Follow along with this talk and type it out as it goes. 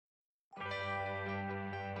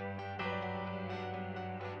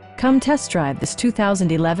Come test drive this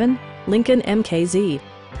 2011 Lincoln MKZ.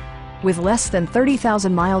 With less than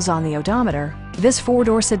 30,000 miles on the odometer, this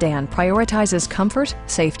four-door sedan prioritizes comfort,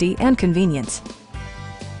 safety, and convenience.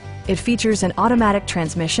 It features an automatic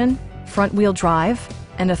transmission, front-wheel drive,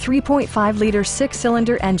 and a 3.5-liter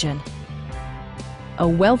six-cylinder engine. A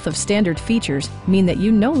wealth of standard features mean that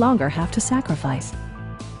you no longer have to sacrifice,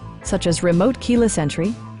 such as remote keyless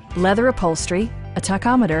entry, leather upholstery, a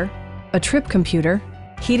tachometer, a trip computer,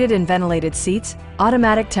 heated and ventilated seats,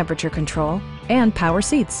 automatic temperature control, and power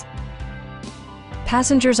seats.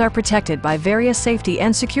 Passengers are protected by various safety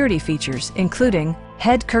and security features, including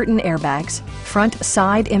head curtain airbags, front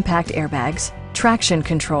side impact airbags, traction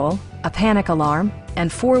control, a panic alarm,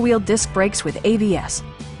 and four-wheel disc brakes with ABS.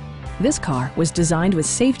 This car was designed with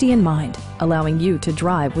safety in mind, allowing you to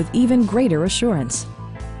drive with even greater assurance.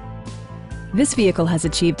 This vehicle has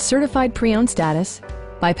achieved certified pre-owned status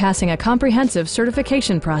by passing a comprehensive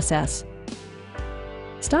certification process.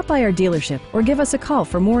 Stop by our dealership or give us a call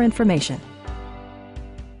for more information.